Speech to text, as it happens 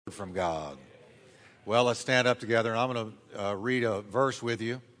from God. Well, let's stand up together, and I'm going to read a verse with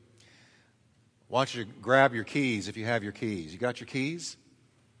you. I want you to grab your keys if you have your keys. You got your keys?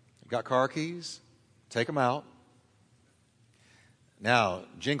 You got car keys? Take them out. Now,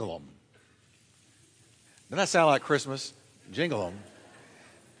 jingle them. Doesn't that sound like Christmas? Jingle them.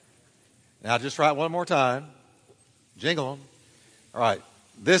 Now, just try it one more time. Jingle them. All right.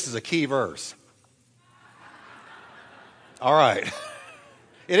 This is a key verse. All right.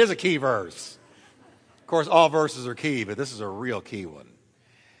 It is a key verse. Of course, all verses are key, but this is a real key one.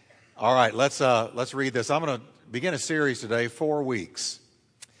 All right, let's read this. I'm going to begin a series today, 4 weeks.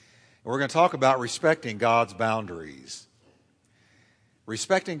 And we're going to talk about respecting God's boundaries.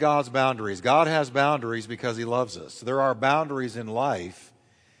 Respecting God's boundaries. God has boundaries because He loves us. There are boundaries in life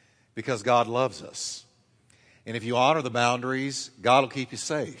because God loves us. And if you honor the boundaries, God will keep you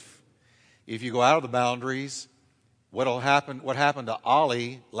safe. If you go out of the boundaries, what happened to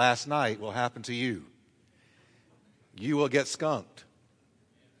Ollie last night will happen to you. You will get skunked.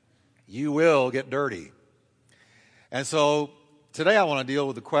 You will get dirty. And so today I want to deal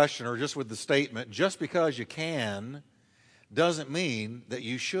with the question, or just with the statement, just because you can doesn't mean that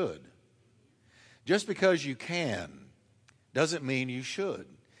you should. Just because you can doesn't mean you should.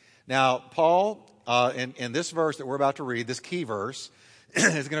 Now, Paul, in this verse that we're about to read, this key verse,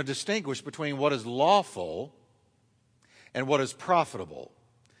 is going to distinguish between what is lawful and what is profitable.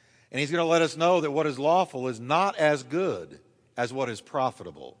 And he's going to let us know that what is lawful is not as good as what is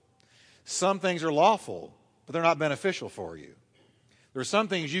profitable. Some things are lawful, but they're not beneficial for you. There are some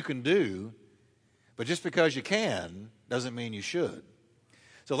things you can do, but just because you can doesn't mean you should.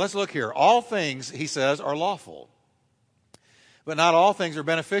 So let's look here. All things, he says, are lawful, but not all things are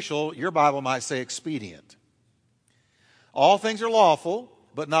beneficial. Your Bible might say expedient. All things are lawful,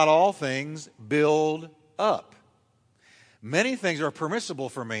 but not all things build up. Many things are permissible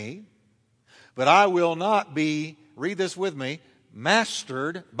for me, but I will not be, read this with me,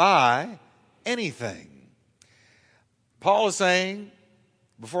 mastered by anything. Paul is saying,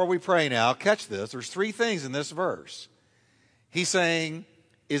 before we pray now, catch this, there's 3 things in this verse. He's saying,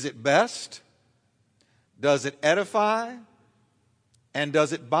 is it best? Does it edify? And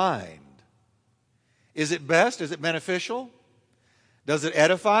does it bind? Is it best? Is it beneficial? Does it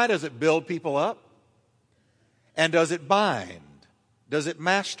edify? Does it build people up? And does it bind? Does it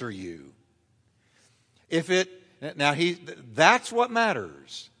master you? That's what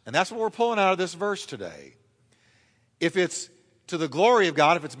matters. And that's what we're pulling out of this verse today. If it's to the glory of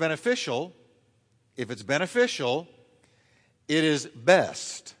God, if it's beneficial, it is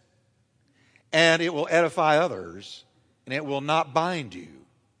best. And it will edify others, and it will not bind you.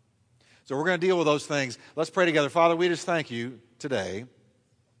 So we're going to deal with those things. Let's pray together. Father, we just thank you today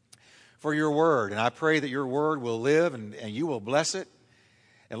for your word. And I pray that your word will live and you will bless it.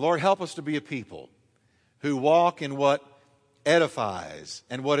 And Lord, help us to be a people who walk in what edifies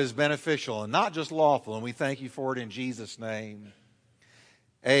and what is beneficial and not just lawful. And we thank you for it in Jesus' name.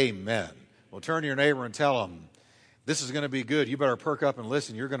 Amen. Well, turn to your neighbor and tell them, this is going to be good. You better perk up and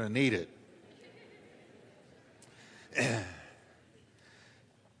listen. You're going to need it.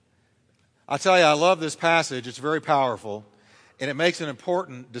 I tell you, I love this passage. It's very powerful. And it makes an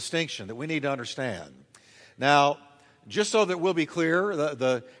important distinction that we need to understand. Now, just so that we'll be clear,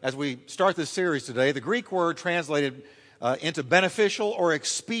 as we start this series today, the Greek word translated into beneficial or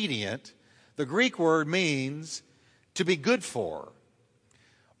expedient, the Greek word means to be good for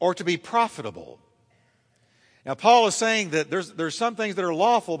or to be profitable. Now, Paul is saying that there's some things that are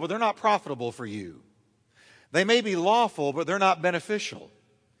lawful, but they're not profitable for you. They may be lawful, but they're not beneficial.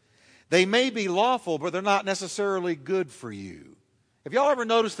 They may be lawful, but they're not necessarily good for you. Have y'all ever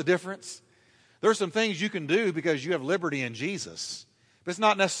noticed the difference? There are some things you can do because you have liberty in Jesus, but it's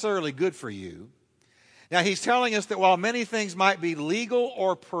not necessarily good for you. Now, he's telling us that while many things might be legal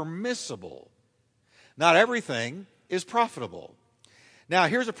or permissible, not everything is profitable. Now,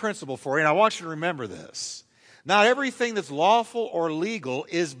 here's a principle for you, and I want you to remember this. Not everything that's lawful or legal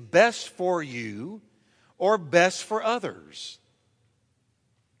is best for you or best for others.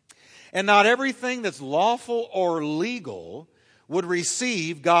 And not everything that's lawful or legal would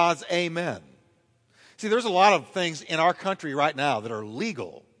receive God's amen. See, there's a lot of things in our country right now that are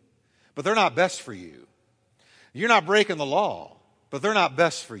legal, but they're not best for you. You're not breaking the law, but they're not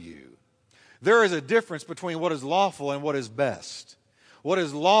best for you. There is a difference between what is lawful and what is best. What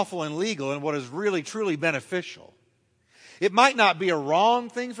is lawful and legal and what is really, truly beneficial. It might not be a wrong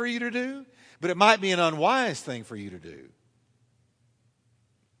thing for you to do, but it might be an unwise thing for you to do.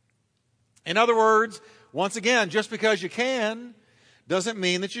 In other words, once again, just because you can doesn't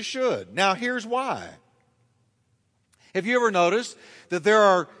mean that you should. Now, here's why. Have you ever noticed that there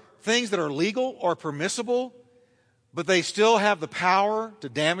are things that are legal or permissible, but they still have the power to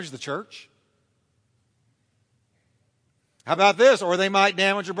damage the church? How about this? Or they might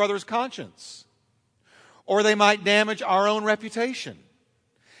damage a brother's conscience. Or they might damage our own reputation.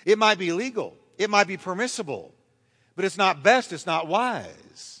 It might be legal. It might be permissible. But it's not best. It's not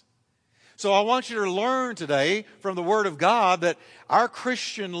wise. So I want you to learn today from the Word of God that our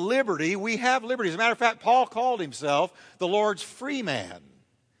Christian liberty, we have liberty. As a matter of fact, Paul called himself the Lord's free man.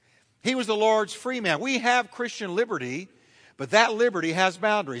 He was the Lord's free man. We have Christian liberty, but that liberty has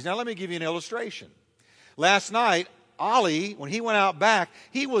boundaries. Now let me give you an illustration. Last night, Ollie, when he went out back,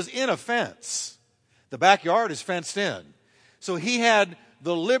 he was in a fence. The backyard is fenced in. So he had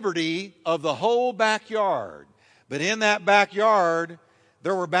the liberty of the whole backyard. But in that backyard,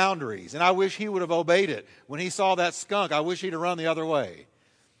 there were boundaries. And I wish he would have obeyed it. When he saw that skunk, I wish he'd have run the other way.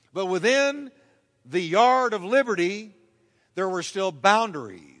 But within the yard of liberty, there were still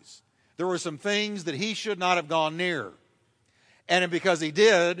boundaries. There were some things that he should not have gone near. And because he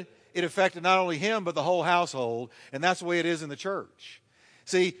did, it affected not only him, but the whole household. And that's the way it is in the church.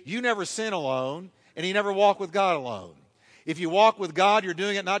 See, you never sin alone, and you never walk with God alone. If you walk with God, you're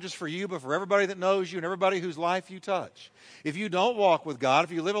doing it not just for you, but for everybody that knows you and everybody whose life you touch. If you don't walk with God,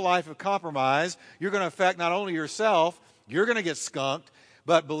 if you live a life of compromise, you're going to affect not only yourself, you're going to get skunked.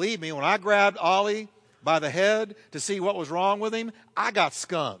 But believe me, when I grabbed Ollie by the head to see what was wrong with him, I got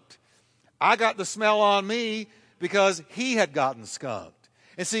skunked. I got the smell on me because he had gotten skunked.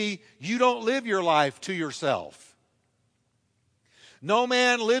 And see, you don't live your life to yourself. No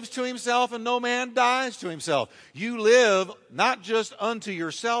man lives to himself and no man dies to himself. You live not just unto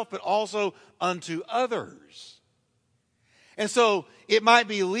yourself, but also unto others. And so it might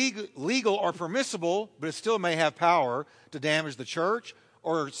be legal or permissible, but it still may have power to damage the church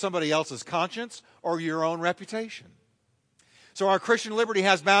or somebody else's conscience or your own reputation. So our Christian liberty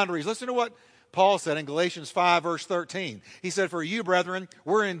has boundaries. Listen to what Paul said in Galatians 5, verse 13. He said, "For you, brethren,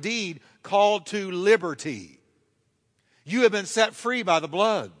 were indeed called to liberty. You have been set free by the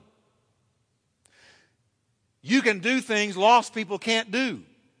blood. You can do things lost people can't do.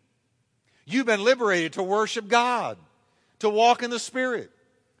 You've been liberated to worship God, to walk in the Spirit,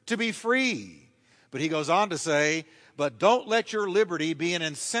 to be free." But he goes on to say, "But don't let your liberty be an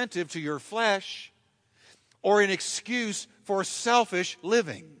incentive to your flesh or an excuse for selfish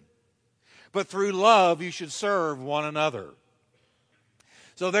living. But through love you should serve one another."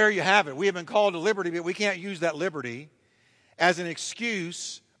 So there you have it. We have been called to liberty, but we can't use that liberty as an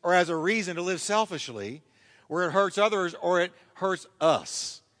excuse or as a reason to live selfishly where it hurts others or it hurts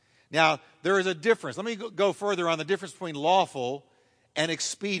us. Now, there is a difference. Let me go further on the difference between lawful and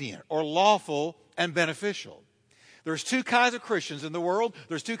expedient, or lawful and beneficial. There's two kinds of Christians in the world.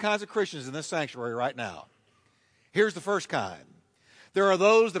 There's two kinds of Christians in this sanctuary right now. Here's the first kind. There are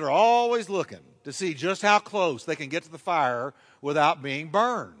those that are always looking to see just how close they can get to the fire without being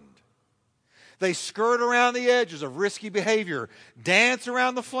burned. They skirt around the edges of risky behavior, dance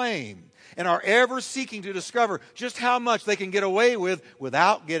around the flame, and are ever seeking to discover just how much they can get away with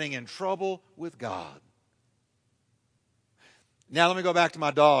without getting in trouble with God. Now let me go back to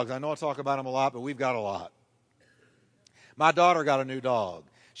my dogs. I know I talk about them a lot, but we've got a lot. My daughter got a new dog.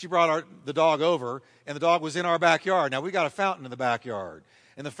 She brought the dog over, and the dog was in our backyard. Now, we got a fountain in the backyard,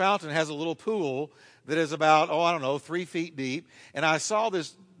 and the fountain has a little pool that is about, 3 feet deep. And I saw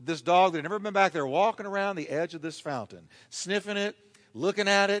this dog that had never been back there walking around the edge of this fountain, sniffing it, looking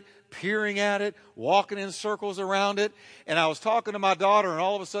at it, peering at it, walking in circles around it. And I was talking to my daughter, and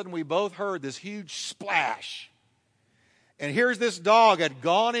all of a sudden we both heard this huge splash. And here's this dog had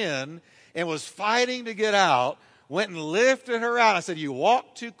gone in and was fighting to get out, went and lifted her out. I said, "You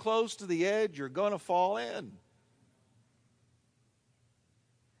walk too close to the edge, you're going to fall in."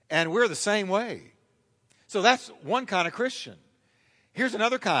 And we're the same way. So that's one kind of Christian. Here's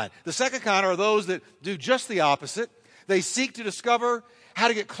another kind. The second kind are those that do just the opposite. They seek to discover how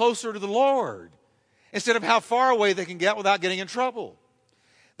to get closer to the Lord instead of how far away they can get without getting in trouble.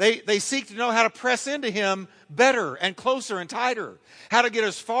 They seek to know how to press into Him better and closer and tighter. How to get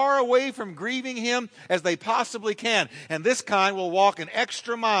as far away from grieving Him as they possibly can. And this kind will walk an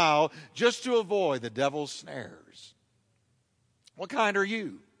extra mile just to avoid the devil's snares. What kind are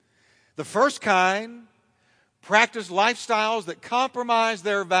you? The first kind practice lifestyles that compromise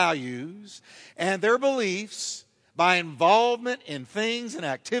their values and their beliefs by involvement in things and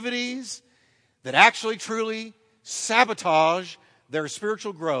activities that actually truly sabotage their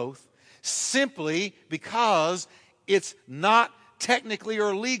spiritual growth simply because it's not technically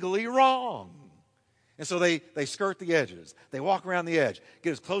or legally wrong. And so they skirt the edges. They walk around the edge,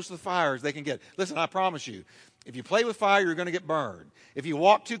 get as close to the fire as they can get. Listen, I promise you, If you play with fire, you're going to get burned. If you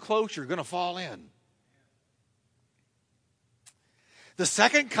walk too close, you're going to fall in. The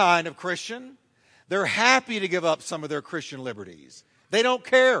second kind of Christian, they're happy to give up some of their Christian liberties. They don't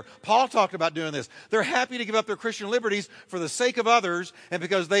care. Paul talked about doing this. They're happy to give up their Christian liberties for the sake of others and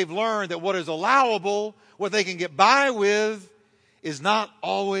because they've learned that what is allowable, what they can get by with, is not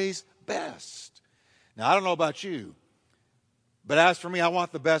always best. Now, I don't know about you, but as for me, I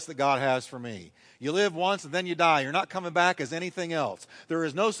want the best that God has for me. You live once and then you die. You're not coming back as anything else. There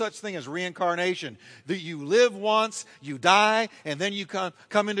is no such thing as reincarnation. That you live once, you die, and then you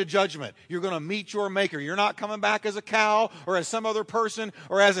come into judgment. You're going to meet your Maker. You're not coming back as a cow or as some other person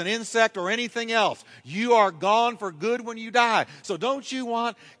or as an insect or anything else. You are gone for good when you die. So don't you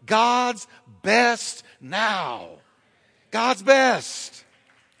want God's best now? God's best.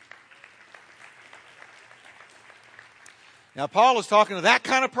 Now, Paul is talking to that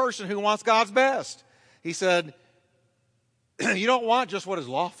kind of person who wants God's best. He said, you don't want just what is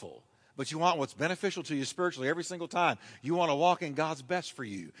lawful, but you want what's beneficial to you spiritually every single time. You want to walk in God's best for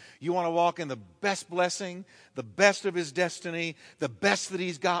you. You want to walk in the best blessing, the best of His destiny, the best that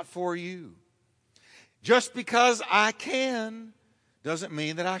He's got for you. Just because I can doesn't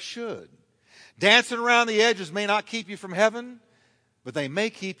mean that I should. Dancing around the edges may not keep you from heaven, but they may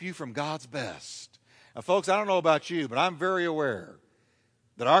keep you from God's best. Now, folks, I don't know about you, but I'm very aware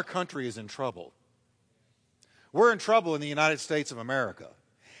that our country is in trouble. We're in trouble in the United States of America.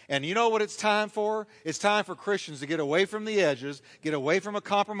 And you know what it's time for? It's time for Christians to get away from the edges, get away from a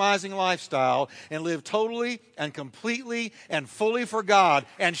compromising lifestyle, and live totally and completely and fully for God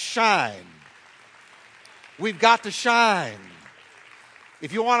and shine. We've got to shine.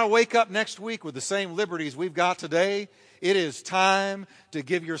 If you want to wake up next week with the same liberties we've got today, it is time to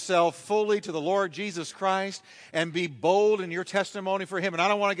give yourself fully to the Lord Jesus Christ and be bold in your testimony for Him. And I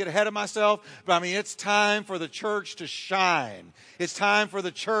don't want to get ahead of myself, but I mean, it's time for the church to shine. It's time for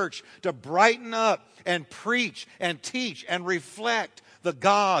the church to brighten up and preach and teach and reflect the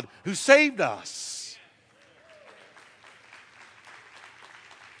God who saved us.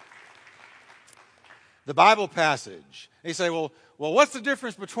 The Bible passage, they say, well, what's the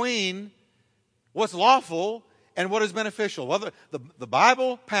difference between what's lawful and what is beneficial? Well, the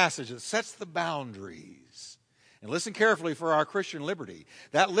Bible passage that sets the boundaries. And listen carefully for our Christian liberty.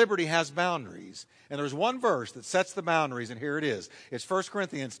 That liberty has boundaries. And there's one verse that sets the boundaries, and here it is. It's 1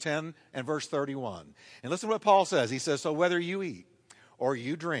 Corinthians 10 and verse 31. And listen to what Paul says. He says, so whether you eat or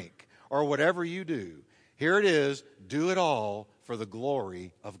you drink or whatever you do, here it is, do it all for the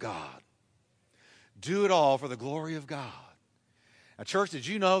glory of God. Do it all for the glory of God. Now, church, did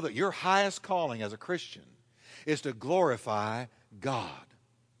you know that your highest calling as a Christian is to glorify God?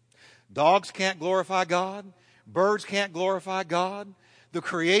 Dogs can't glorify God. Birds can't glorify God. The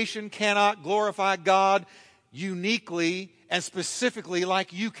creation cannot glorify God uniquely and specifically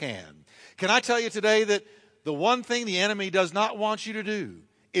like you can. Can I tell you today that the one thing the enemy does not want you to do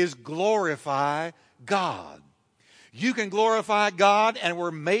is glorify God? You can glorify God, and we're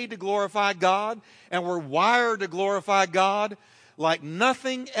made to glorify God, and we're wired to glorify God like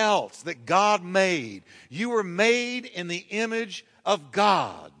nothing else that God made. You were made in the image of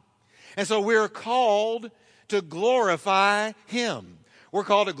God. And so we're called to glorify Him. We're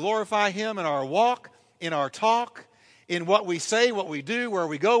called to glorify Him in our walk, in our talk, in what we say, what we do, where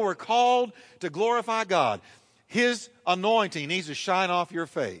we go. We're called to glorify God. His anointing needs to shine off your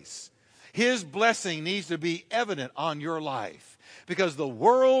face. His blessing needs to be evident on your life because the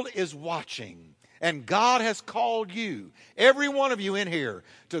world is watching. And God has called you, every one of you in here,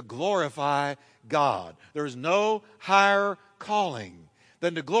 to glorify God. There's no higher calling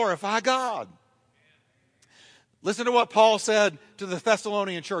than to glorify God. Listen to what Paul said to the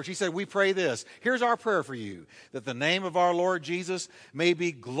Thessalonian church. He said, we pray this. Here's our prayer for you, that the name of our Lord Jesus may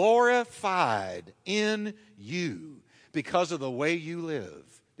be glorified in you because of the way you live.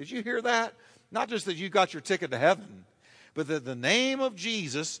 Did you hear that? Not just that you got your ticket to heaven, but that the name of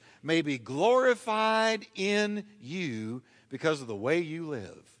Jesus may be glorified in you because of the way you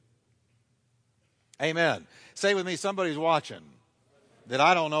live. Amen. Say with me, somebody's watching that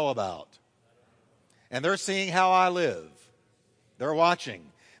I don't know about. And they're seeing how I live. They're watching.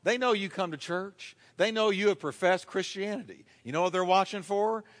 They know you come to church. They know you have professed Christianity. You know what they're watching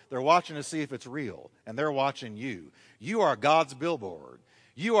for? They're watching to see if it's real. And they're watching you. You are God's billboard.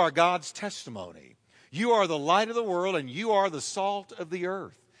 You are God's testimony. You are the light of the world, and you are the salt of the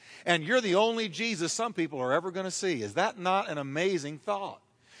earth. And you're the only Jesus some people are ever going to see. Is that not an amazing thought?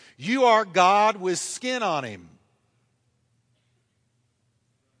 You are God with skin on Him.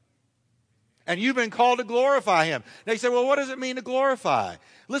 And you've been called to glorify him. Now you say, well, what does it mean to glorify?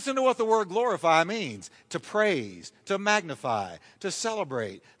 Listen to what the word glorify means. To praise, to magnify, to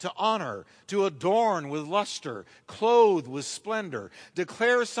celebrate, to honor, to adorn with luster, clothe with splendor,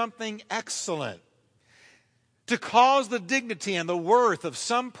 declare something excellent. To cause the dignity and the worth of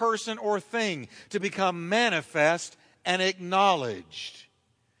some person or thing to become manifest and acknowledged.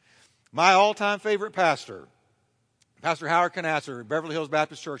 My all-time favorite pastor, Pastor Howard Canasser, Beverly Hills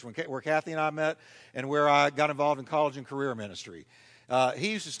Baptist Church, where Kathy and I met and where I got involved in college and career ministry.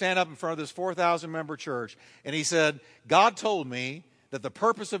 He used to stand up in front of this 4,000-member church, and he said, God told me that the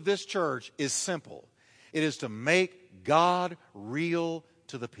purpose of this church is simple. It is to make God real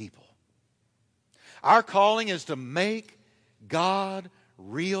to the people. Our calling is to make God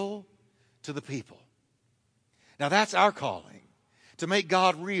real to the people. Now that's our calling, to make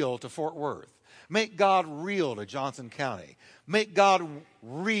God real to Fort Worth. Make God real to Johnson County. Make God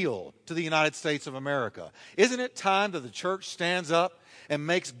real to the United States of America. Isn't it time that the church stands up and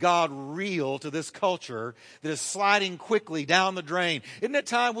makes God real to this culture that is sliding quickly down the drain? Isn't it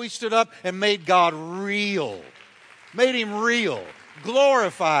time we stood up and made God real? Made him real.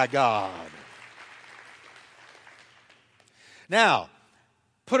 Glorify God. Now,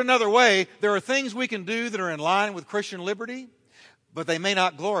 put another way, there are things we can do that are in line with Christian liberty, but they may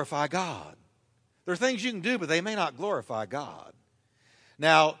not glorify God. There are things you can do, but they may not glorify God.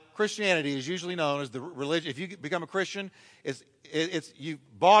 Now, Christianity is usually known as the religion. If you become a Christian, it's you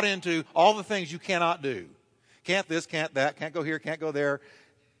bought into all the things you cannot do. Can't this, can't that, can't go here, can't go there.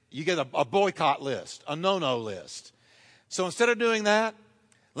 You get a boycott list, a no-no list. So instead of doing that,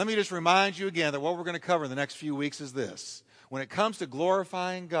 let me just remind you again that what we're going to cover in the next few weeks is this. When it comes to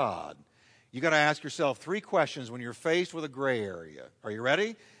glorifying God, you got to ask yourself 3 questions when you're faced with a gray area. Are you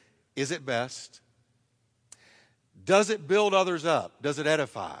ready? Is it best? Does it build others up? Does it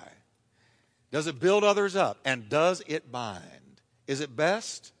edify? Does it build others up? And does it bind? Is it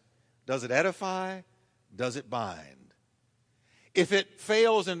best? Does it edify? Does it bind? If it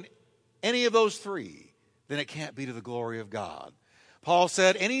fails in any of those 3, then it can't be to the glory of God. Paul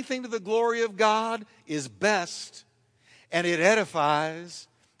said anything to the glory of God is best, and it edifies,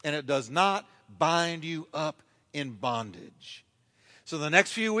 and it does not bind you up in bondage. So the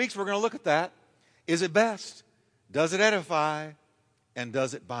next few weeks we're going to look at that. Is it best? Does it edify? And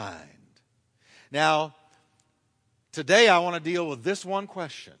does it bind? Now, today I want to deal with this one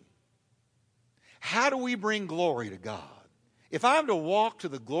question. How do we bring glory to God? If I'm to walk to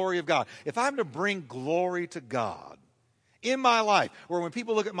the glory of God, if I'm to bring glory to God in my life, where when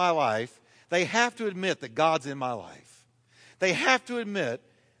people look at my life, they have to admit that God's in my life. They have to admit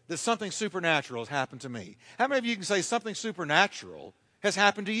that something supernatural has happened to me. How many of you can say something supernatural has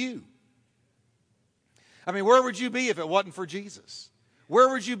happened to you? I mean, where would you be if it wasn't for Jesus? Where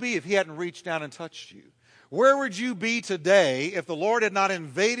would you be if he hadn't reached down and touched you? Where would you be today if the Lord had not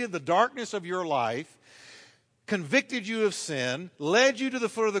invaded the darkness of your life, convicted you of sin, led you to the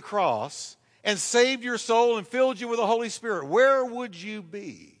foot of the cross, and saved your soul and filled you with the Holy Spirit? Where would you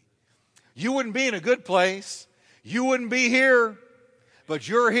be? You wouldn't be in a good place. You wouldn't be here, but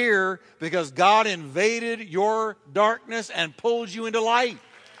you're here because God invaded your darkness and pulled you into light.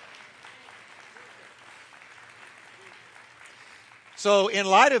 So in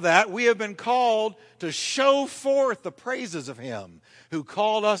light of that, we have been called to show forth the praises of him who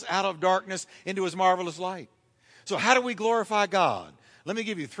called us out of darkness into his marvelous light. So how do we glorify God? Let me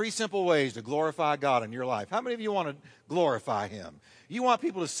give you 3 simple ways to glorify God in your life. How many of you want to glorify him? You want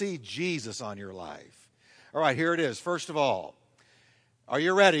people to see Jesus on your life. All right, here it is. First of all, are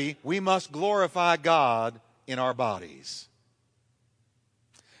you ready? We must glorify God in our bodies.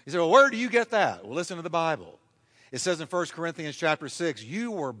 You say, well, where do you get that? Well, listen to the Bible. It says in 1 Corinthians chapter 6,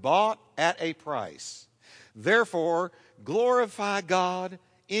 you were bought at a price. Therefore, glorify God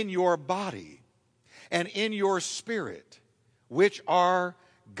in your body and in your spirit, which are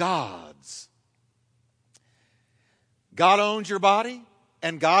God's. God owns your body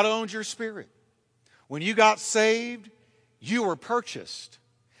and God owns your spirit. When you got saved, you were purchased.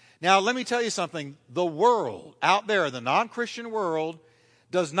 Now, let me tell you something. The world out there, the non-Christian world,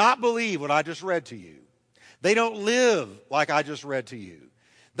 does not believe what I just read to you. They don't live like I just read to you.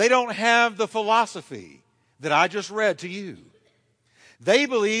 They don't have the philosophy that I just read to you. They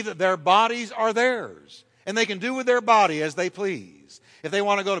believe that their bodies are theirs, and they can do with their body as they please. If they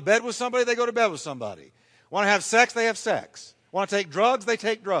want to go to bed with somebody, they go to bed with somebody. Want to have sex, they have sex. Want to take drugs, they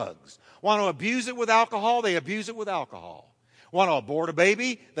take drugs. Want to abuse it with alcohol, they abuse it with alcohol. Want to abort a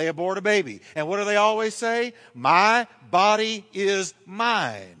baby, they abort a baby. And what do they always say? My body is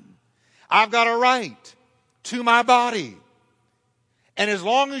mine. I've got a right to my body. And as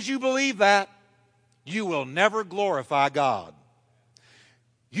long as you believe that, you will never glorify God.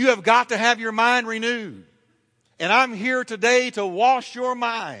 You have got to have your mind renewed. And I'm here today to wash your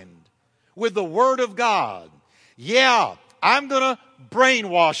mind with the Word of God. Yeah, I'm going to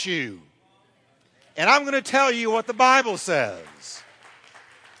brainwash you. And I'm going to tell you what the Bible says.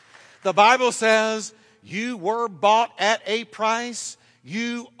 The Bible says you were bought at a price.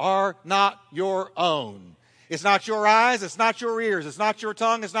 You are not your own. It's not your eyes. It's not your ears. It's not your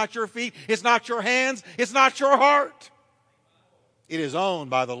tongue. It's not your feet. It's not your hands. It's not your heart. It is owned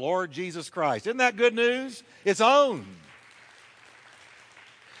by the Lord Jesus Christ. Isn't that good news? It's owned.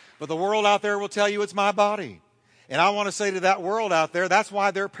 But the world out there will tell you it's my body. And I want to say to that world out there, that's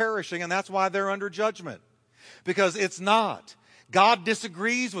why they're perishing and that's why they're under judgment. Because it's not. God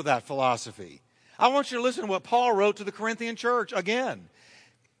disagrees with that philosophy. I want you to listen to what Paul wrote to the Corinthian church again.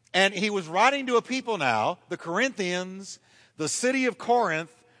 And he was writing to a people now, the Corinthians. The city of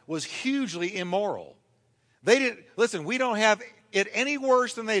Corinth was hugely immoral. They didn't, listen, we don't have it any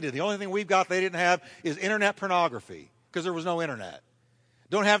worse than they did. The only thing we've got they didn't have is internet pornography, because there was no internet.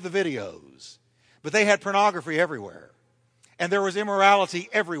 Don't have the videos. But they had pornography everywhere. And there was immorality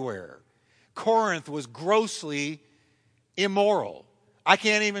everywhere. Corinth was grossly immoral. I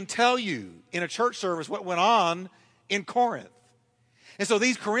can't even tell you in a church service what went on in Corinth. And so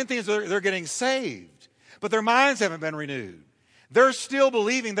these Corinthians, they're getting saved, but their minds haven't been renewed. They're still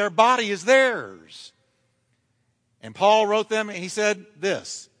believing their body is theirs. And Paul wrote them, and he said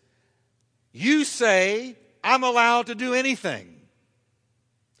this: you say, I'm allowed to do anything,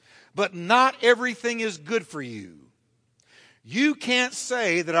 but not everything is good for you. You can't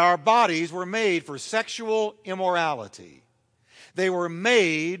say that our bodies were made for sexual immorality. They were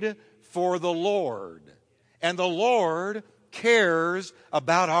made for the Lord, and the Lord cares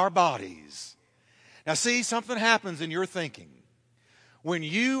about our bodies. Now see, something happens in your thinking when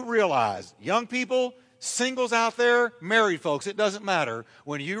you realize, young people, singles out there, married folks, it doesn't matter.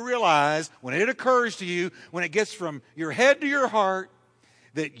 When you realize, when it occurs to you, when it gets from your head to your heart,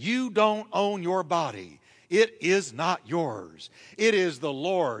 that you don't own your body. It is not yours. It is the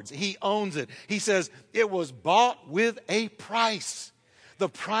Lord's. He owns it. He says it was bought with a price. The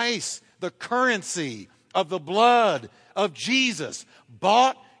price, the currency of the blood of Jesus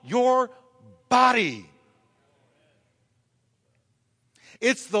bought your body.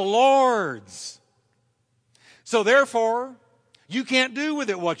 It's the Lord's. So therefore, you can't do with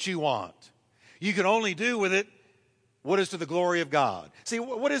it what you want. You can only do with it what is to the glory of God. See,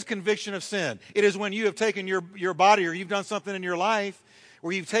 what is conviction of sin? It is when you have taken your body, or you've done something in your life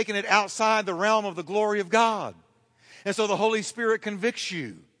where you've taken it outside the realm of the glory of God. And so the Holy Spirit convicts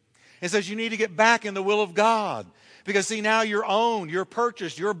you and says you need to get back in the will of God. Because see, now you're owned, you're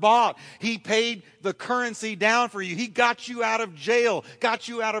purchased, you're bought. He paid the currency down for you. He got you out of jail, got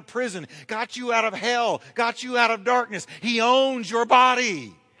you out of prison, got you out of hell, got you out of darkness. He owns your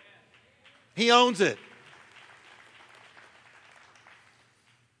body. He owns it.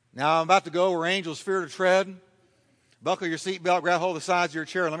 Now I'm about to go where angels fear to tread. Buckle your seatbelt, grab hold of the sides of your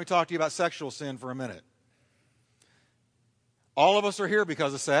chair, and let me talk to you about sexual sin for a minute. All of us are here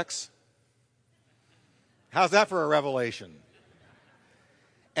because of sex. How's that for a revelation?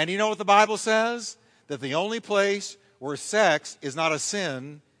 And you know what the Bible says? That the only place where sex is not a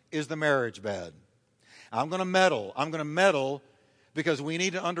sin is the marriage bed. I'm going to meddle. I'm going to meddle because we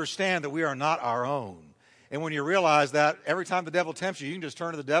need to understand that we are not our own. And when you realize that, every time the devil tempts you, you can just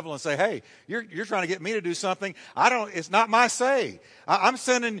turn to the devil and say, hey, you're trying to get me to do something. It's not my say. I'm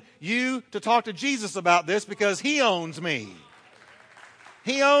sending you to talk to Jesus about this because he owns me.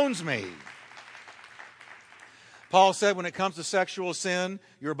 He owns me. Paul said when it comes to sexual sin,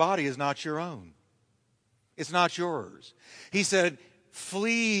 your body is not your own. It's not yours. He said,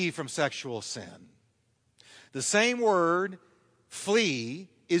 flee from sexual sin. The same word, flee,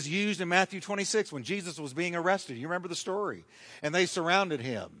 is used in Matthew 26 when Jesus was being arrested. You remember the story? And they surrounded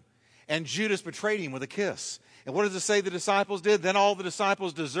him. And Judas betrayed him with a kiss. And what does it say the disciples did? Then all the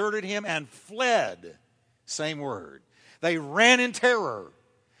disciples deserted him and fled. Same word. They ran in terror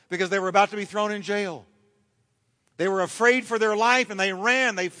because they were about to be thrown in jail. They were afraid for their life and they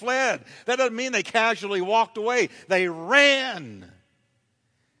ran, they fled. That doesn't mean they casually walked away. They ran.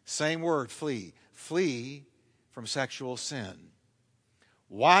 Same word, flee. Flee from sexual sin.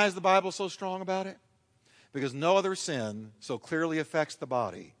 Why is the Bible so strong about it? Because no other sin so clearly affects the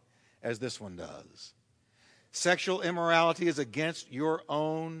body as this one does. Sexual immorality is against your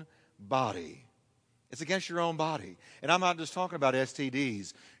own body. It's against your own body. And I'm not just talking about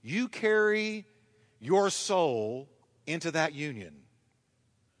STDs. You carry your soul into that union.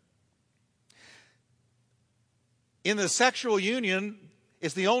 In the sexual union,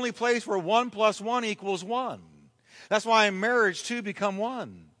 it's the only place where 1 + 1 = 1. That's why in marriage two become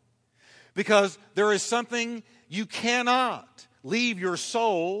one. Because there is something you cannot leave your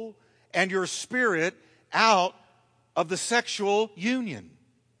soul and your spirit out of the sexual union.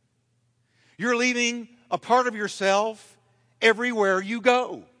 You're leaving a part of yourself everywhere you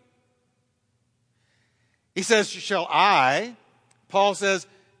go. He says, Paul says,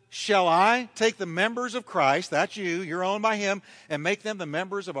 shall I take the members of Christ, that's you, you're owned by him, and make them the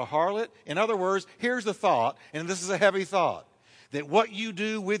members of a harlot? In other words, here's the thought, and this is a heavy thought, that what you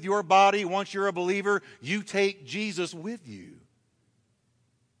do with your body once you're a believer, you take Jesus with you.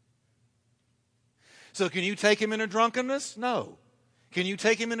 So can you take him into drunkenness? No. Can you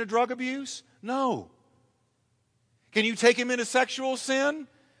take him into drug abuse? No. Can you take him into sexual sin?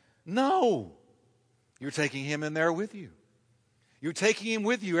 No. You're taking him in there with you. You're taking him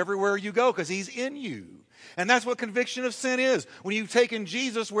with you everywhere you go because he's in you. And that's what conviction of sin is. When you've taken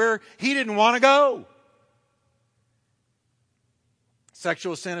Jesus where he didn't want to go.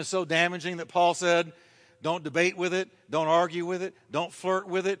 Sexual sin is so damaging that Paul said, don't debate with it, don't argue with it, don't flirt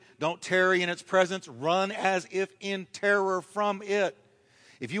with it, don't tarry in its presence, run as if in terror from it.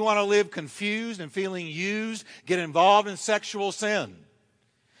 If you want to live confused and feeling used, get involved in sexual sin.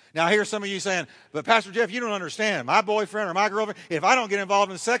 Now, I hear some of you saying, but Pastor Jeff, you don't understand. My boyfriend or my girlfriend, if I don't get involved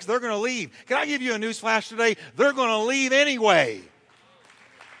in sex, they're going to leave. Can I give you a news flash today? They're going to leave anyway.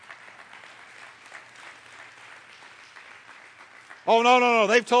 Oh, no.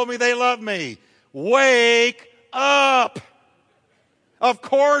 They've told me they love me. Wake up. Of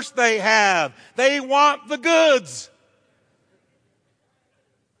course they have. They want the goods.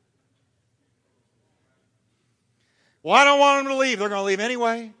 Well, I don't want them to leave. They're going to leave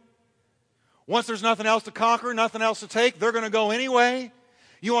anyway. Once there's nothing else to conquer, nothing else to take, they're going to go anyway.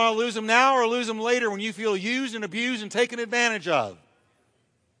 You want to lose them now or lose them later when you feel used and abused and taken advantage of?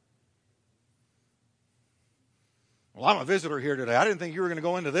 Well, I'm a visitor here today. I didn't think you were going to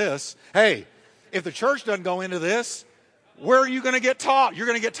go into this. Hey, if the church doesn't go into this, where are you going to get taught? You're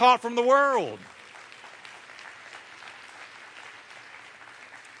going to get taught from the world.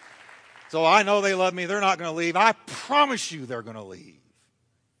 So I know they love me. They're not going to leave. I promise you they're going to leave.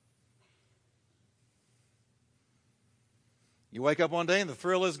 You wake up one day and the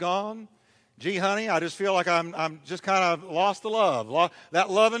thrill is gone. Gee, honey, I just feel like I'm just kind of lost the love. That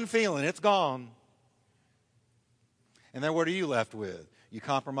loving feeling, it's gone. And then what are you left with? You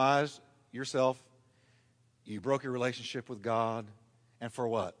compromised yourself. You broke your relationship with God. And for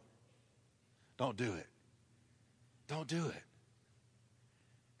what? Don't do it. Don't do it.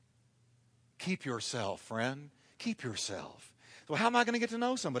 Keep yourself, friend. Keep yourself. So how am I going to get to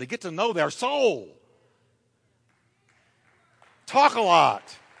know somebody? Get to know their soul. Talk a lot.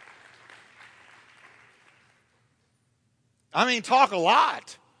 I mean, talk a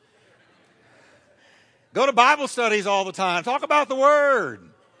lot. Go to Bible studies all the time. Talk about the Word.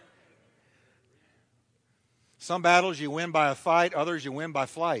 Some battles you win by a fight, others you win by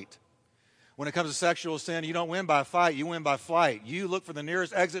flight. When it comes to sexual sin, you don't win by a fight, you win by flight. You look for the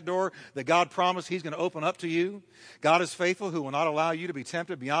nearest exit door that God promised he's going to open up to you. God is faithful who will not allow you to be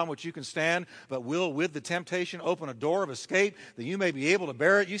tempted beyond what you can stand, but will with the temptation open a door of escape that you may be able to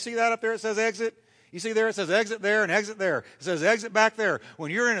bear it. You see that up there? It says exit. You see there? It says exit there and exit there. It says exit back there.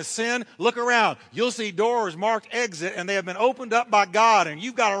 When you're in a sin, look around. You'll see doors marked exit and they have been opened up by God and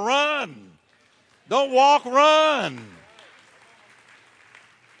you've got to run. Don't walk, run.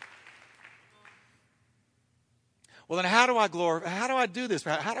 Well, then how do I glorify? How do I do this?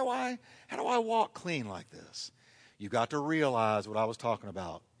 How do I walk clean like this? You've got to realize what I was talking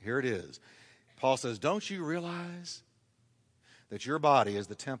about. Here it is. Paul says, don't you realize that your body is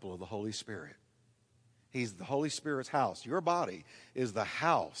the temple of the Holy Spirit? He's the Holy Spirit's house. Your body is the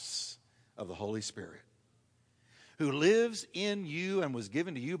house of the Holy Spirit, who lives in you and was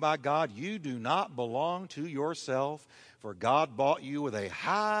given to you by God. You do not belong to yourself, for God bought you with a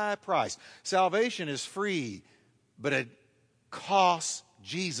high price. Salvation is free, but it costs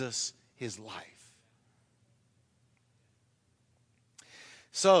Jesus his life.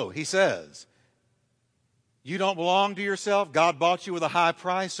 So he says, you don't belong to yourself. God bought you with a high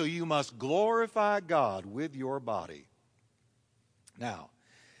price, so you must glorify God with your body. Now,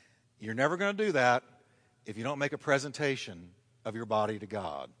 you're never going to do that if you don't make a presentation of your body to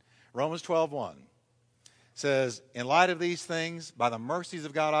God. Romans 12:1 says, in light of these things, by the mercies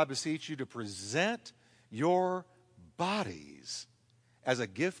of God, I beseech you to present your bodies as a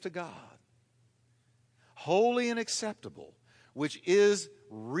gift to God, holy and acceptable, which is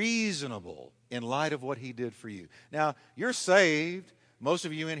reasonable in light of what he did for you. Now, you're saved, Most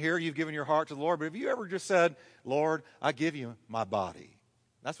of you in here, you've given your heart to the Lord, but have you ever just said, Lord, I give you my body?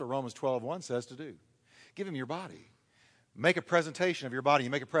 That's what Romans 12:1 says to do. Give him your body. Make a presentation of your body.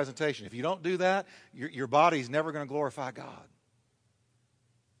 You make a presentation. If you don't do that, your body's never going to glorify God.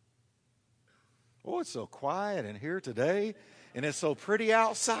 Oh, it's so quiet in here today, and it's so pretty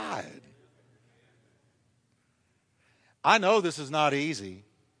outside. I know this is not easy,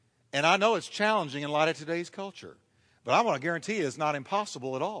 and I know it's challenging in light of today's culture. But I want to guarantee you it's not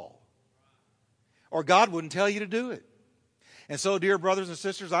impossible at all. Or God wouldn't tell you to do it. And so, dear brothers and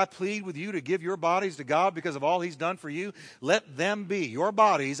sisters, I plead with you to give your bodies to God because of all He's done for you. Let them be, your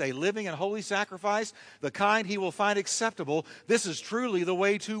bodies, a living and holy sacrifice, the kind He will find acceptable. This is truly the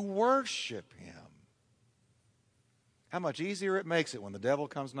way to worship Him. How much easier it makes it when the devil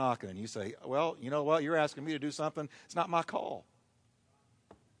comes knocking and you say, well, you know what, you're asking me to do something. It's not my call.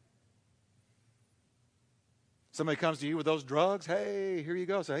 Somebody comes to you with those drugs. Hey, here you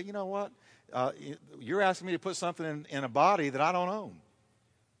go. Say, hey, you know what? You're asking me to put something in a body that I don't own.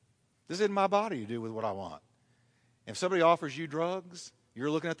 This isn't my body to do with what I want. If somebody offers you drugs, you're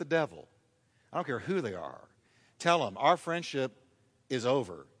looking at the devil. I don't care who they are. Tell them, our friendship is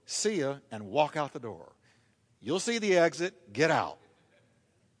over. See ya, and walk out the door. You'll see the exit. Get out.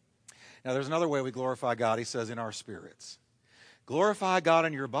 Now, there's another way we glorify God. He says, in our spirits. Glorify God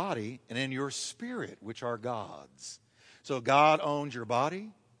in your body and in your spirit, which are God's. So God owns your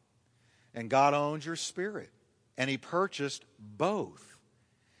body and God owns your spirit. And He purchased both.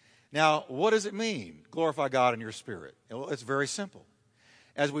 Now, what does it mean, glorify God in your spirit? Well, it's very simple.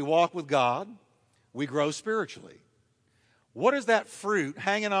 As we walk with God, we grow spiritually. What does that fruit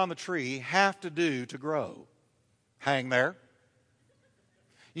hanging on the tree have to do to grow? Hang there.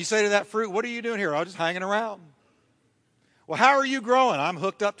 You say to that fruit, what are you doing here? I'm just hanging around. Well, how are you growing? I'm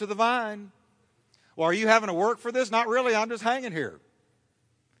hooked up to the vine. Well, are you having to work for this? Not really. I'm just hanging here.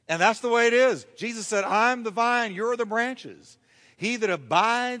 And that's the way it is. Jesus said, I'm the vine, you're the branches. He that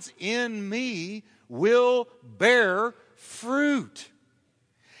abides in me will bear fruit.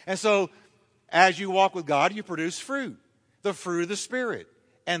 And so, as you walk with God, you produce fruit, the fruit of the Spirit.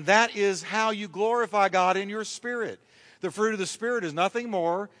 And that is how you glorify God in your spirit. The fruit of the Spirit is nothing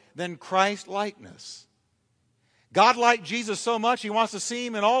more than Christ-likeness. God liked Jesus so much, He wants to see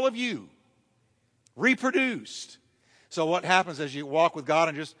Him in all of you, reproduced. So what happens as you walk with God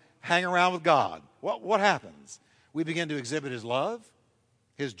and just hang around with God? What happens? We begin to exhibit His love,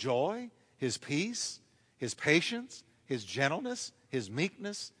 His joy, His peace, His patience, His gentleness, His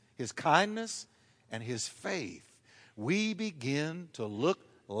meekness, His kindness, and His faith. We begin to look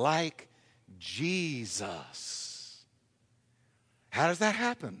like Jesus. How does that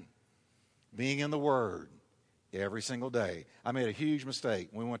happen? Being in the Word every single day. I made a huge mistake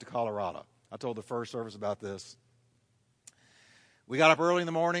when we went to Colorado. I told the first service about this. We got up early in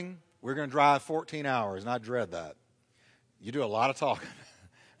the morning. We were going to drive 14 hours, and I dread that. You do a lot of talking,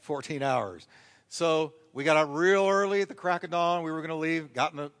 14 hours. So we got up real early at the crack of dawn. We were going to leave,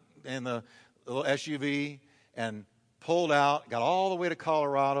 got in the little SUV, and pulled out, got all the way to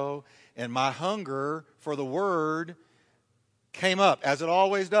Colorado, and my hunger for the Word came up, as it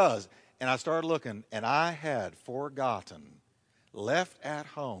always does. And I started looking, and I had forgotten, left at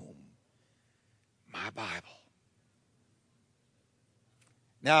home, my Bible.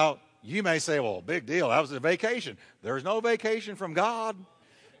 Now, you may say, well, big deal, that was a vacation. There's no vacation from God.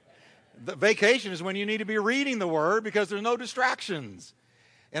 The vacation is when you need to be reading the Word because there's no distractions.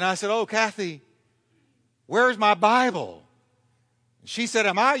 And I said, oh, Kathy, where's my Bible? She said,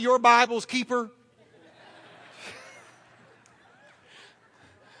 am I your Bible's keeper?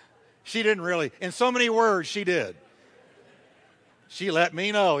 She didn't really. In so many words, she did. She let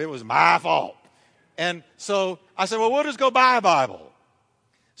me know it was my fault. And so I said, well, we'll just go buy a Bible.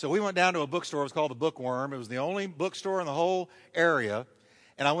 So we went down to a bookstore. It was called the Bookworm. It was the only bookstore in the whole area.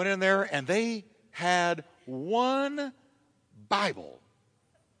 And I went in there, and they had one Bible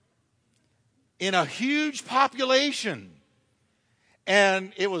in a huge population.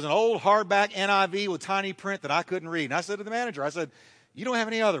 And it was an old hardback NIV with tiny print that I couldn't read. And I said to the manager, I said, you don't have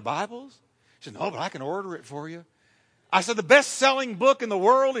any other Bibles? She said, no, but I can order it for you. I said, the best-selling book in the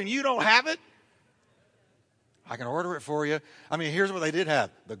world and you don't have it? I can order it for you. I mean, here's what they did have.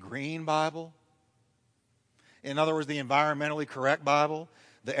 The Green Bible. In other words, the environmentally correct Bible.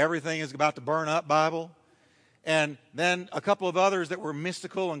 The everything is about to burn up Bible. And then a couple of others that were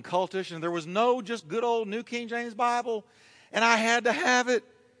mystical and cultish. And there was no just good old New King James Bible. And I had to have it.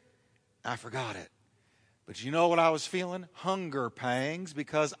 I forgot it. But you know what I was feeling? Hunger pangs,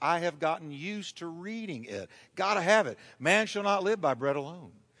 because I have gotten used to reading it. Got to have it. Man shall not live by bread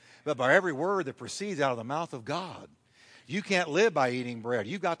alone, but by every word that proceeds out of the mouth of God. You can't live by eating bread.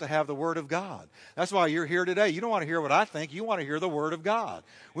 You've got to have the Word of God. That's why you're here today. You don't want to hear what I think. You want to hear the Word of God.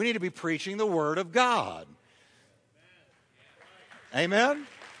 We need to be preaching the Word of God. Amen?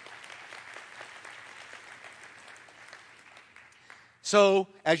 So,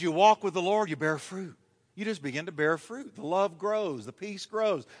 as you walk with the Lord, you bear fruit. You just begin to bear fruit. The love grows. The peace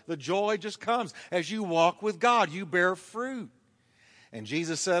grows. The joy just comes. As you walk with God, you bear fruit. And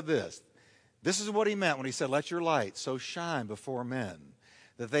Jesus said this. This is what he meant when he said, let your light so shine before men,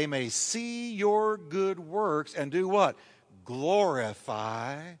 that they may see your good works and do what?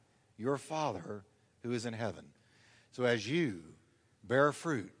 Glorify your Father who is in heaven. So as you bear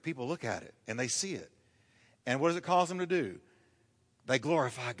fruit, people look at it and they see it. And what does it cause them to do? They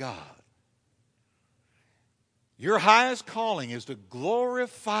glorify God. Your highest calling is to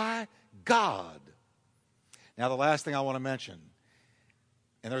glorify God. Now, the last thing I want to mention,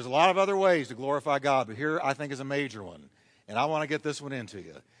 and there's a lot of other ways to glorify God, but here I think is a major one, and I want to get this one into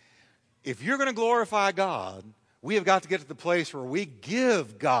you. If you're going to glorify God, we have got to get to the place where we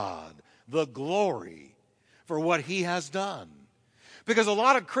give God the glory for what he has done. Because a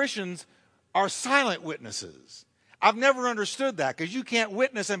lot of Christians are silent witnesses. I've never understood that, because you can't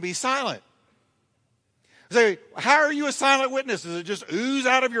witness and be silent. Say, how are you a silent witness? Does it just ooze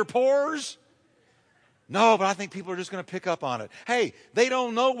out of your pores? No, but I think people are just going to pick up on it. Hey, they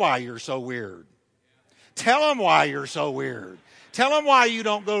don't know why you're so weird. Tell them why you're so weird. Tell them why you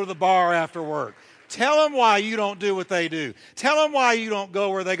don't go to the bar after work. Tell them why you don't do what they do. Tell them why you don't go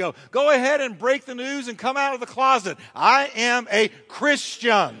where they go. Go ahead and break the news and come out of the closet. I am a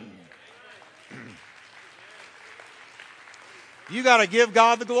Christian. You got to give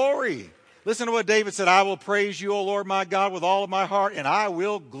God the glory. Listen to what David said. I will praise you, O Lord my God, with all of my heart, and I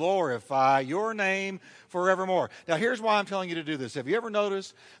will glorify your name forevermore. Now, here's why I'm telling you to do this. Have you ever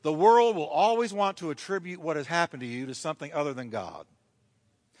noticed the world will always want to attribute what has happened to you to something other than God?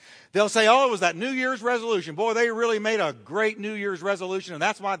 They'll say, oh, it was that New Year's resolution. Boy, they really made a great New Year's resolution, and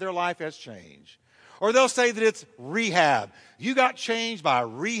that's why their life has changed. Or they'll say that it's rehab. You got changed by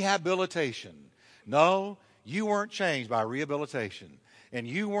rehabilitation. No, you weren't changed by rehabilitation. And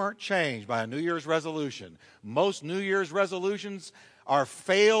you weren't changed by a New Year's resolution. Most New Year's resolutions are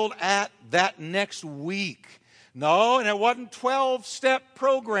failed at that next week. No, and it wasn't 12-step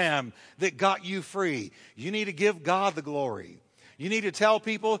program that got you free. You need to give God the glory. You need to tell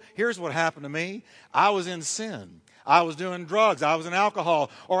people, here's what happened to me. I was in sin. I was doing drugs. I was in alcohol.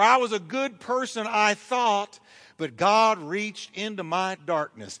 Or I was a good person, I thought. But God reached into my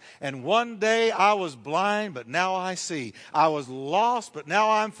darkness. And one day I was blind, but now I see. I was lost, but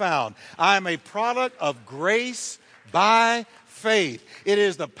now I'm found. I am a product of grace by faith. It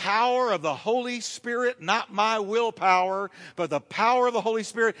is the power of the Holy Spirit, not my willpower, but the power of the Holy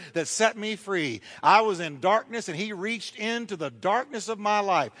Spirit that set me free. I was in darkness, and he reached into the darkness of my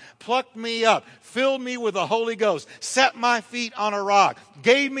life, plucked me up, filled me with the Holy Ghost, set my feet on a rock,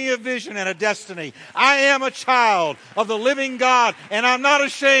 gave me a vision and a destiny. I am a child of the living God, and I'm not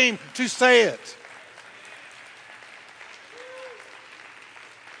ashamed to say it.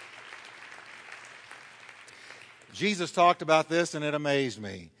 Jesus talked about this, and it amazed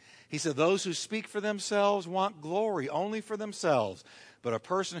me. He said, those who speak for themselves want glory only for themselves. But a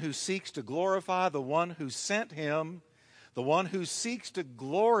person who seeks to glorify the one who sent him, the one who seeks to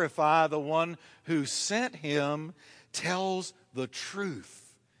glorify the one who sent him, tells the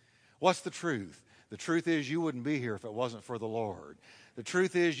truth. What's the truth? The truth is you wouldn't be here if it wasn't for the Lord. The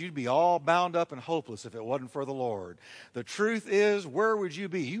truth is you'd be all bound up and hopeless if it wasn't for the Lord. The truth is, where would you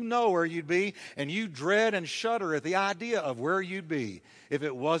be? You know where you'd be, and you dread and shudder at the idea of where you'd be if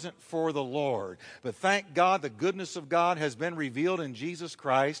it wasn't for the Lord. But thank God the goodness of God has been revealed in Jesus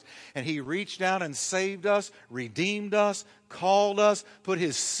Christ, and he reached down and saved us, redeemed us, called us, put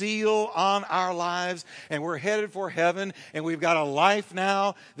his seal on our lives, and we're headed for heaven, and we've got a life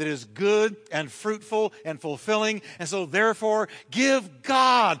now that is good and fruitful and fulfilling. And so therefore, give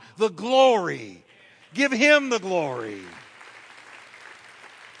God the glory. Give him the glory.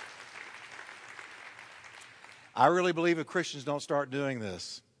 I really believe if Christians don't start doing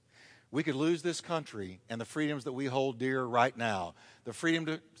this, we could lose this country and the freedoms that we hold dear right now. The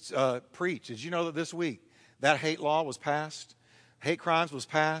freedom to preach. Did you know that this week that hate law was passed? Hate crimes was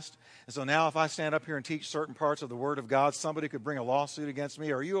passed. And so now if I stand up here and teach certain parts of the Word of God, somebody could bring a lawsuit against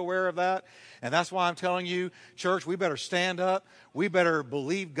me. Are you aware of that? And that's why I'm telling you, church, we better stand up. We better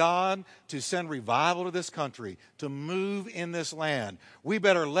believe God to send revival to this country, to move in this land. We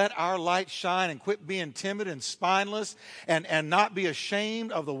better let our light shine and quit being timid and spineless and not be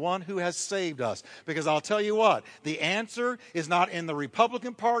ashamed of the one who has saved us. Because I'll tell you what, the answer is not in the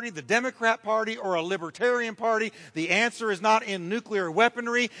Republican Party, the Democrat Party, or a Libertarian Party. The answer is not in nuclear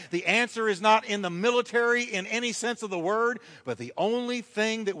weaponry. The answer is not in the military in any sense of the word. But the only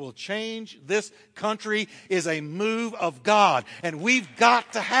thing that will change this country is a move of God. And we've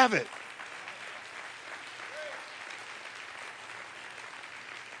got to have it.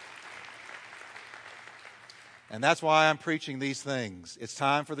 And that's why I'm preaching these things. It's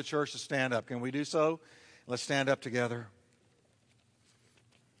time for the church to stand up. Can we do so? Let's stand up together.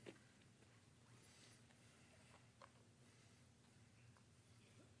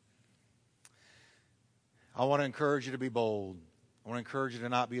 I want to encourage you to be bold. I want to encourage you to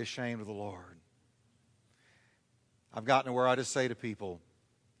not be ashamed of the Lord. I've gotten to where I just say to people,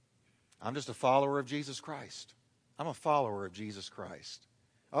 I'm just a follower of Jesus Christ. I'm a follower of Jesus Christ.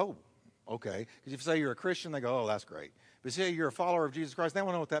 Oh, okay. Because if you say you're a Christian, they go, oh, that's great. But if you say you're a follower of Jesus Christ, they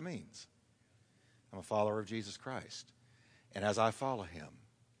won't know what that means. I'm a follower of Jesus Christ. And as I follow him,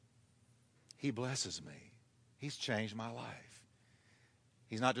 he blesses me. He's changed my life.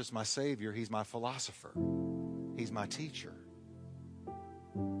 He's not just my Savior, he's my philosopher. He's my teacher.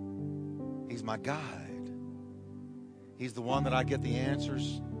 He's my guide. He's the one that I get the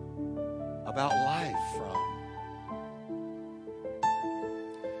answers about life from.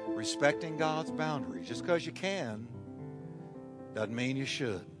 Respecting God's boundaries. Just because you can doesn't mean you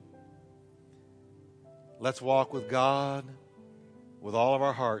should. Let's walk with God with all of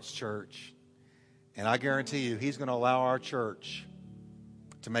our hearts, church. And I guarantee you, he's going to allow our church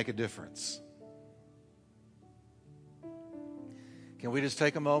to make a difference. Can we just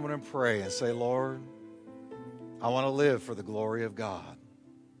take a moment and pray and say, Lord, I want to live for the glory of God.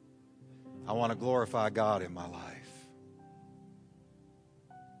 I want to glorify God in my life.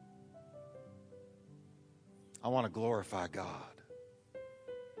 I want to glorify God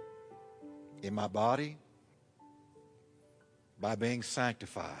in my body by being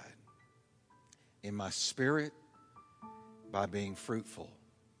sanctified, in my spirit by being fruitful,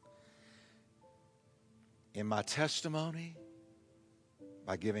 in my testimony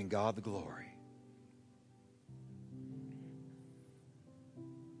by giving God the glory.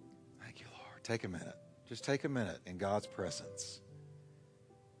 Thank you, Lord. Take a minute. Just take a minute in God's presence.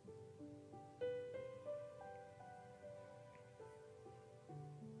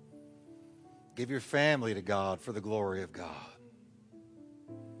 Give your family to God for the glory of God.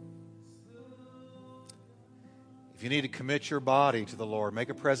 If you need to commit your body to the Lord, make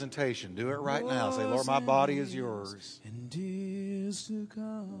a presentation. Do it right now. Say, Lord, my body is yours. And is to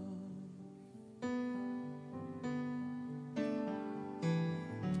come.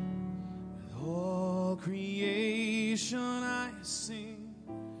 With all creation I sing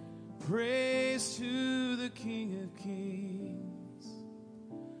praise to the King of Kings.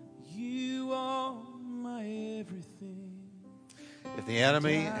 You are my everything. If the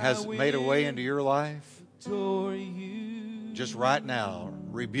enemy has made a way into your life, just right now,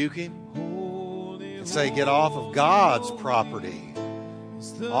 rebuke him and say, get off of God's property,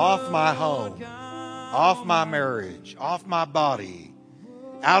 off my home, off my marriage, off my body,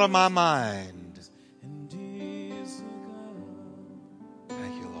 out of my mind.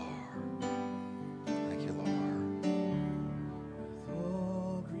 Thank you, Lord. Thank you, Lord. With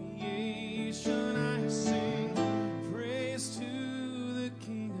all creation I sing praise to the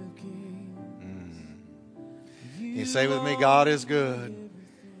King of Kings. You say with me, God is good.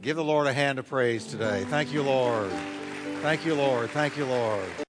 Give the Lord a hand of praise today. Thank you, Lord. Thank you, Lord. Thank you, Lord.